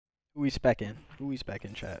Who we specking? Who we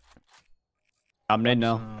specking, chat? I'm in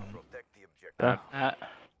now. Yeah.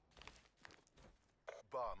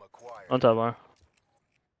 On top bar.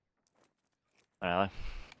 TJHaLy.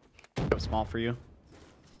 Small for you.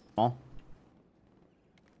 Small.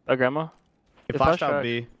 A grandma. If They flashed flash out track.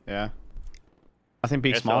 B, yeah. I think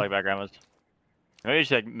B It's small. like back grandmas. Maybe you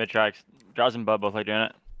should like mid tracks. Drazah and Bud both like doing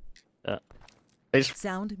it. They just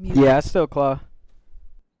Sound muted. Yeah, I still claw.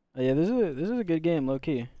 Oh, yeah, this is a good game, low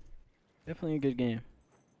key. Definitely a good game.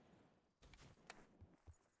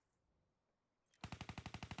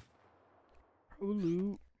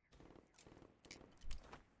 Hulu.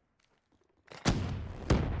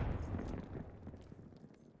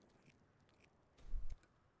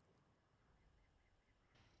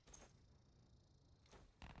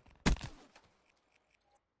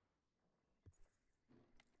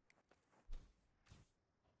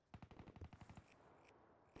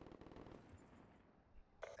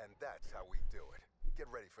 And that's how we do it. Get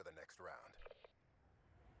ready for the next round.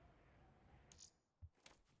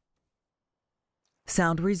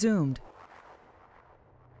 Sound resumed.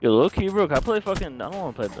 Yo, low key, bro. Can I play fucking? I don't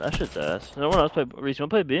want to play. That shit's ass. No one else play. Reese, you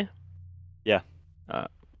want to play B? Yeah.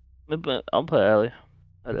 I'll play alley.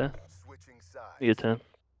 I did. Switching sides. You get 10.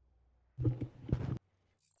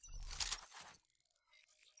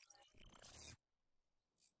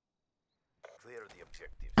 Clear the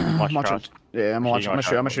objectives. Watch watch cross. it. Yeah, I'm watching. I'm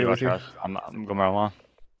gonna shoot with you. I'm going around.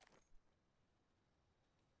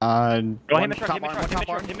 Go One hit mid top truck, barn, one top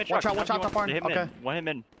barn. hit mid Watch truck. out, watch out, top barn. Hit mid. Okay. One hit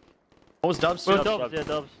mid. What was Dubs? Bro, Dubs. Dubs. Yeah,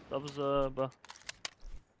 Dubs. Dubs. Bro.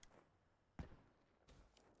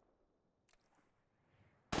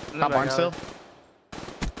 Top barn still.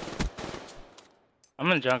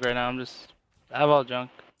 I'm in junk right now. I have all junk.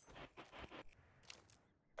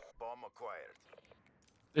 Bomb acquired.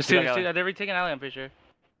 Just See see, that guy. they're retaking alley. I'm pretty sure.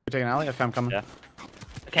 You're taking alley? Okay, I'm coming. Yeah.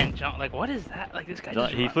 I can't jump. Like, what is that? Like, this guy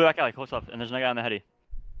just He run- flew back out like close up, and there's another guy on the heady.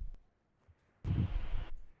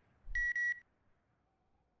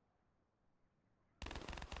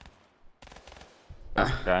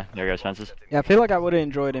 Okay, there goes fences. Yeah, I feel like I would have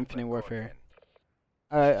enjoyed Infinite Warfare.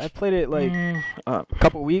 I played it like a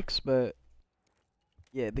couple weeks, but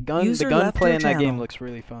yeah, the User left gunplay your in that game channel. looks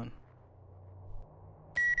really fun.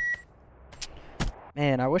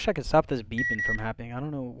 Man, I wish I could stop this beeping from happening. I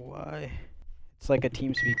don't know why. It's like a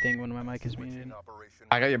TeamSpeak thing when my mic is muted. Switching operation.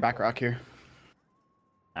 I got your back rock here.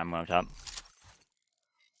 I'm going up top.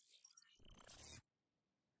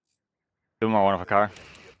 Two more, one off a car.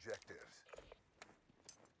 The objectives.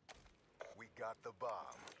 We got the bomb.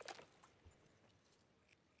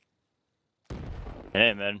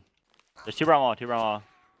 Hey, man. There's two brown wall, two brown wall.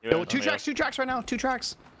 Yo, two tracks right now. Two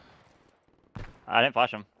tracks. I didn't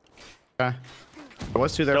flash him. Okay. There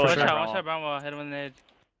was two there Still for a sure. shot. Watch out, Brown wall. Hit him with an aid.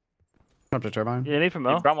 Up to turbine. Yeah, need from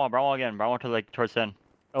Mel. Brown wall again. Brown wall to like towards 10.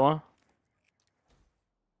 Go on.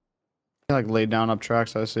 He like laid down up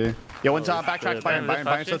tracks. I see. Yo, one's Holy back tracks. shit.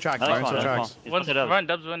 Byron still tracks. Byron still tracks. One's front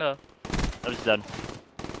Dubs window. That was dead.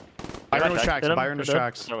 Byron was Right tracks. Hit him. Byron was Hit him.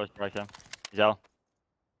 tracks. So was right there. He's out.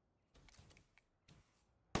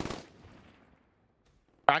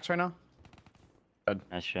 Tracks right now.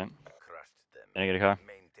 Nice shit. Crushed them. Can I get a car?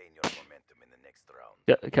 Maintain your momentum in the next round.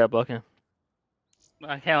 Yeah, cat blocking.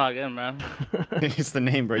 I can't log in, bro. It's the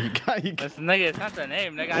name, bro. You got. That's nigga. It's not the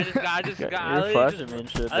name, nigga. I just got. You're flashing me and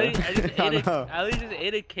shit, I bro. just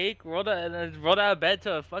ate a cake, rolled out of bed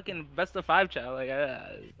to a fucking best of 5 chat. Like I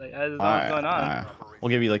just know what's going on. Alright. We'll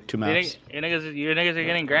give you like 2 maps. Your niggas are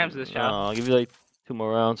getting grams this No, chow. I'll give you like 2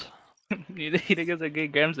 more rounds. You niggas are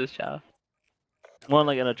getting grams this chow. One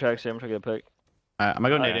like in a track, so I'm trying to get a pick. Alright, I'm gonna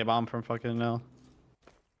go Alright. nade a bomb from fucking L.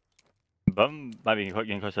 Bum might be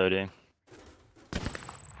getting close to OD.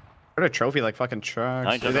 What a trophy like fucking tracks.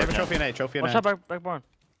 Nice Dude, they have a job, trophy in A. Trophy in Watch A. out, back barn.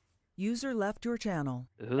 User left your channel.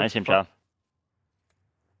 Who the Nice team, fuck- Chow.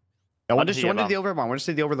 Yo, one Let's just see a one did bomb. the over barn. One just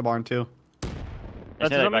did the over the barn too. That's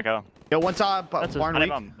That's it, back out. Yo, one saw That's a- barn On a weak.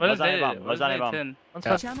 bomb. What is Was on a it? bomb. Was on a bomb. One's Yeah.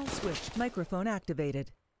 flash- Channel switched. Microphone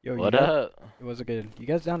activated. Yo, What you guys, up? it was a good. You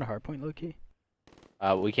guys down to hardpoint, low key?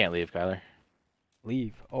 We can't leave, Kyler.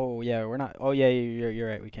 Leave. Oh yeah, we're not. Oh yeah, you're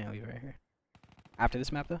right. We can't leave right here. After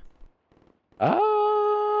this map though.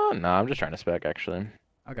 No, I'm just trying to spec actually.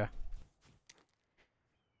 Okay.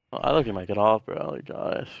 Well, I look at my get off, bro. Like,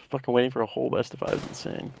 gosh, fucking waiting for a whole best of 5 is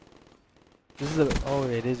insane. This is a. Oh,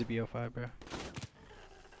 it is a BO5, bro.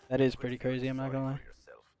 That is pretty crazy. I'm not gonna lie.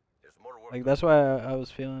 Like that's why I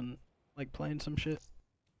was feeling like playing some shit.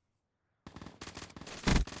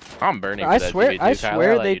 I'm burning. I for that swear, TV too, I Kyler. I'll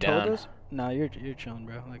swear let they you told down. us. Nah, you're chilling,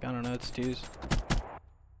 bro. Like I don't know, it's twos.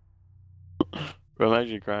 Bro, I'm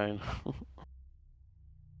actually crying.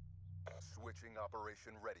 Switching up.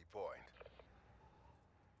 Operation ready point.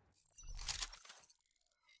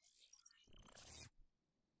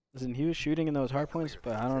 Listen, he was shooting in those hard points,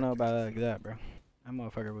 but I don't know about like that, bro. That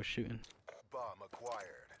motherfucker was shooting. Bomb acquired.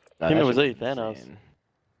 Nah, Teammate that was shit A, Thanos. insane.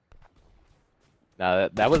 Nah,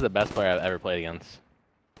 that was the best player I've ever played against.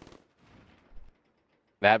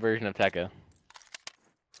 That version of Tekka.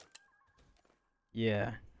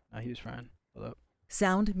 Yeah. No, he was fine. Hold up.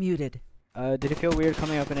 Sound muted. Did it feel weird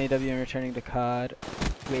coming up in AW and returning to COD?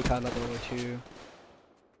 Wait, COD level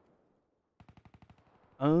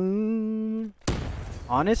 2.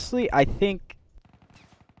 Honestly, I think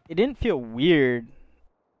it didn't feel weird.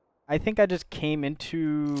 I think I just came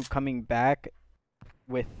into coming back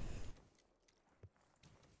with,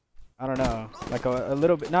 I don't know, like a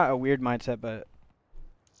little bit, not a weird mindset, but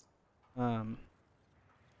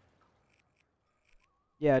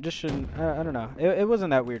yeah, I just shouldn't. I don't know. It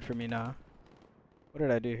wasn't that weird for me now. What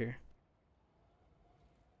did I do here?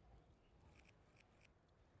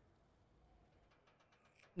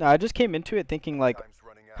 No, I just came into it thinking like, Time's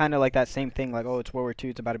running out. kind of like that same thing, like, oh, it's World War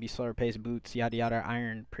II, it's about to be slower paced, boots, yada yada,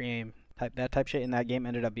 iron, pre-aim, that type shit. And that game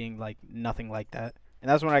ended up being like nothing like that. And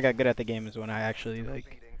that's when I got good at the game, is when I actually like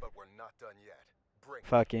Leading, but we're not done yet. Bring it.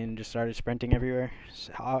 fucking just started sprinting everywhere,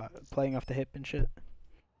 playing off the hip and shit.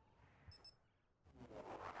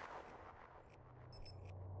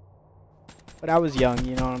 But I was young,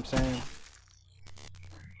 you know what I'm saying?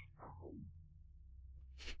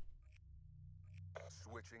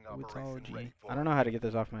 Switching Oh, it's all operation G. ready I point. don't know how to get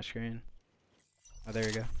this off my screen. Oh, there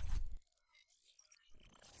we go.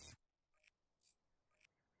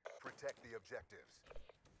 Protect the objectives.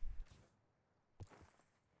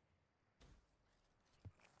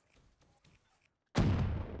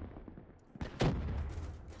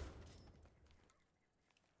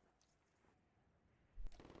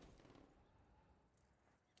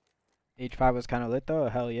 H5 was kind of lit though.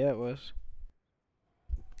 Hell yeah, it was.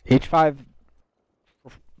 H5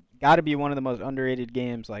 got to be one of the most underrated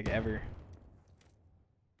games like ever.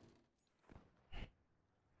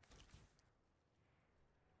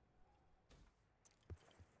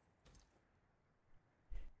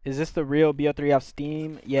 Is this the real BO3 off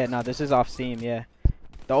Steam? Yeah, no, this is off Steam, yeah.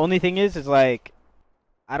 The only thing is like,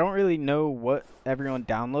 I don't really know what everyone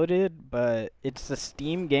downloaded, but it's the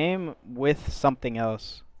Steam game with something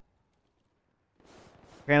else.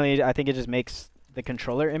 Apparently, I think it just makes the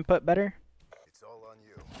controller input better. It's all on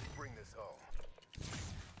you. Bring this home.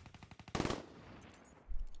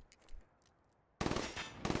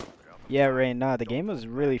 Yeah, Rain, nah, the game was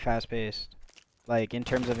really fast-paced. Like, in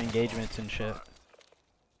terms of engagements and shit.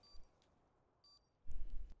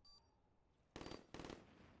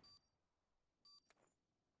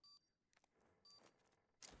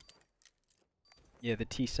 Yeah, the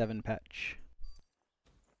T7 patch.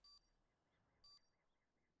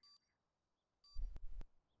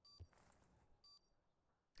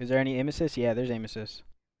 Is there any aim assist? Yeah, there's aim assist.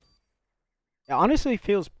 It honestly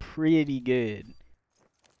feels pretty good.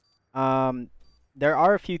 There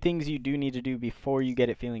are a few things you do need to do before you get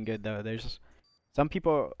it feeling good though. There's some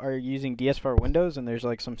people are using DS4 Windows and there's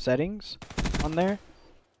like some settings on there.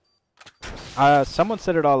 Someone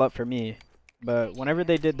set it all up for me, but whenever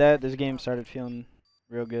they did that, this game started feeling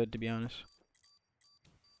real good, to be honest.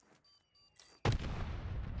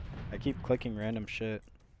 I keep clicking random shit.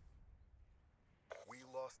 We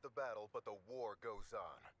lost the battle, but the war goes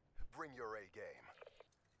on. Bring your A game.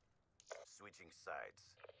 Switching sides.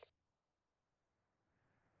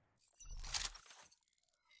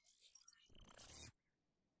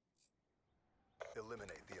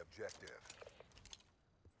 Eliminate the objective.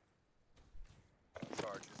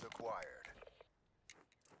 Charges acquired.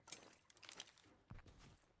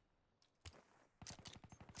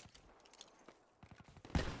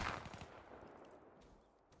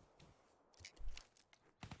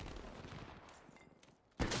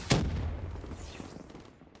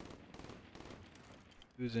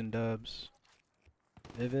 Who's in dubs?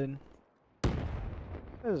 Vivid.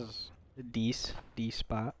 This is a D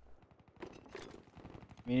spot.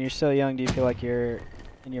 I mean, you're still young. Do you feel like you're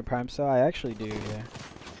in your prime still? I actually do, yeah.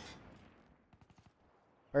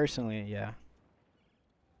 Personally, yeah.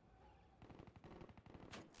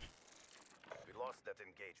 We lost that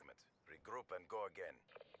engagement. Regroup and go again.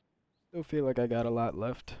 Still feel like I got a lot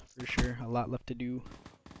left, for sure. A lot left to do.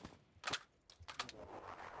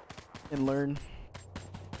 And learn,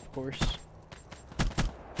 of course.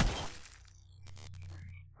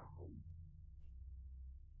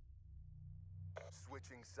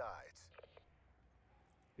 Switching sides.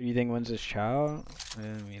 Who do you think wins this Chow?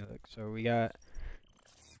 Let me look. So we got...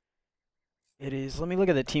 It is... Let me look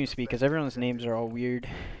at the team speak, because everyone's names are all weird.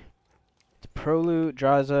 It's Proloot,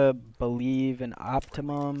 Drazah, Believe, and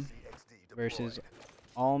Optimum versus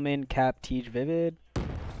Almond, Cap, Teach, Vivid.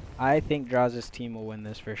 I think Drazah's team will win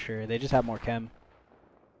this for sure. They just have more chem.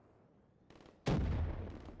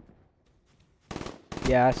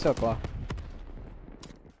 Yeah, I still claw.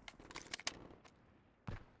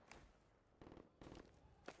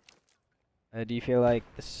 Do you feel like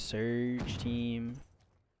the Surge team?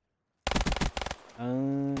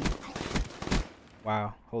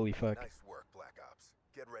 Wow, holy fuck. Nice work, Black Ops.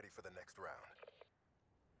 Get ready for the next round.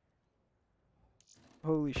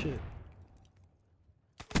 Holy shit.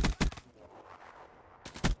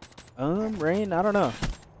 Rain, I don't know.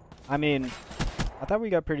 I mean, I thought we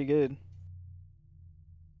got pretty good.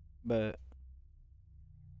 But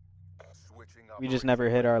we just never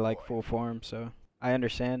hit our like full form, so I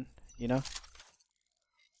understand, you know?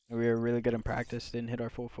 We were really good in practice, didn't hit our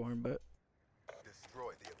full form, but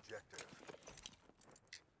Destroy the objective.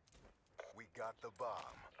 We got the bomb.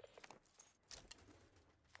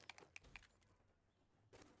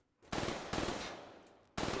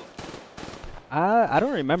 I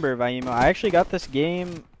don't remember Vaimo. I actually got this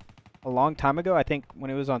game a long time ago. I think when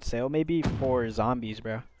it was on sale, maybe for zombies,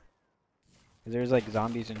 bro. Cause there's like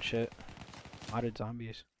zombies and shit, modded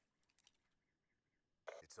zombies.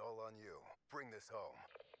 It's all on you. Bring this home.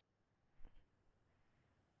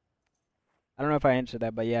 I don't know if I answered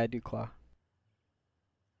that, but yeah, I do claw.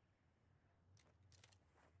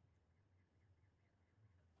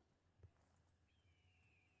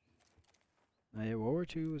 Yeah, World War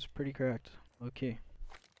II was pretty correct. Okay.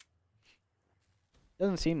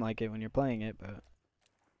 Doesn't seem like it when you're playing it, but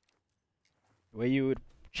the way you would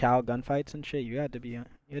chow gunfights and shit, you had to be on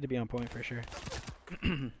point for sure.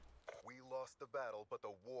 We lost the battle, but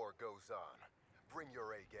the war goes on. Bring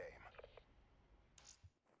your A game.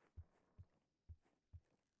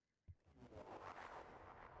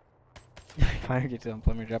 Fire gets on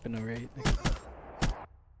Plumber dropping no rate.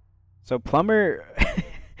 So Plumber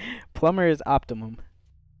Plumber is Optimum.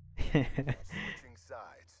 Switching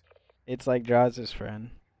sides. It's like Drazah's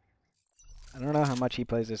friend. I don't know how much he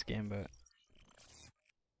plays this game, but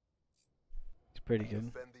it's pretty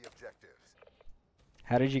good. Defend the objectives.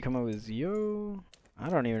 How did you come up with Zio? I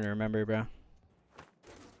don't even remember, bro.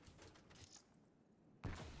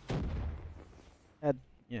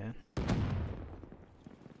 Yeah.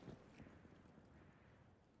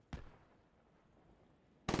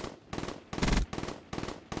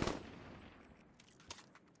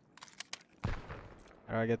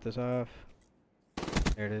 How do I get this off?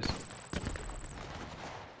 There it is.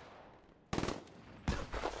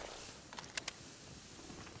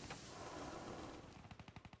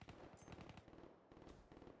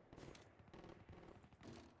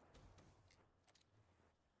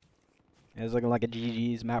 It's looking like a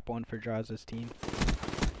GG's map one for Drazah's team.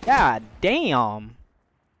 God damn!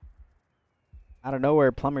 Out of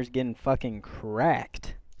nowhere, Plumber's getting fucking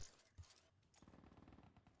cracked.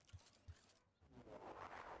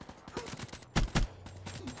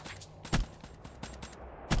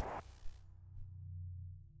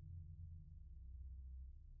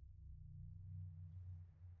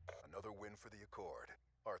 Another win for the Accord.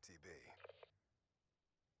 RTB.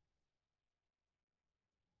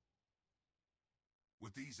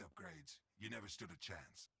 With these upgrades, you never stood a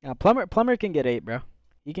chance. Now Plumber can get 8, bro.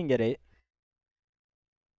 He can get 8.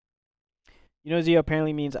 You know Zio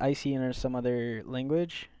apparently means icy in some other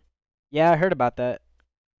language? Yeah, I heard about that.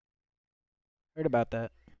 Heard about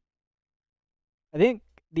that. I think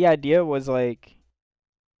the idea was like,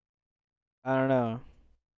 I don't know.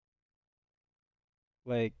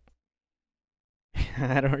 Like,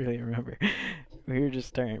 I don't really remember. We were just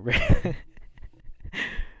starting, bro.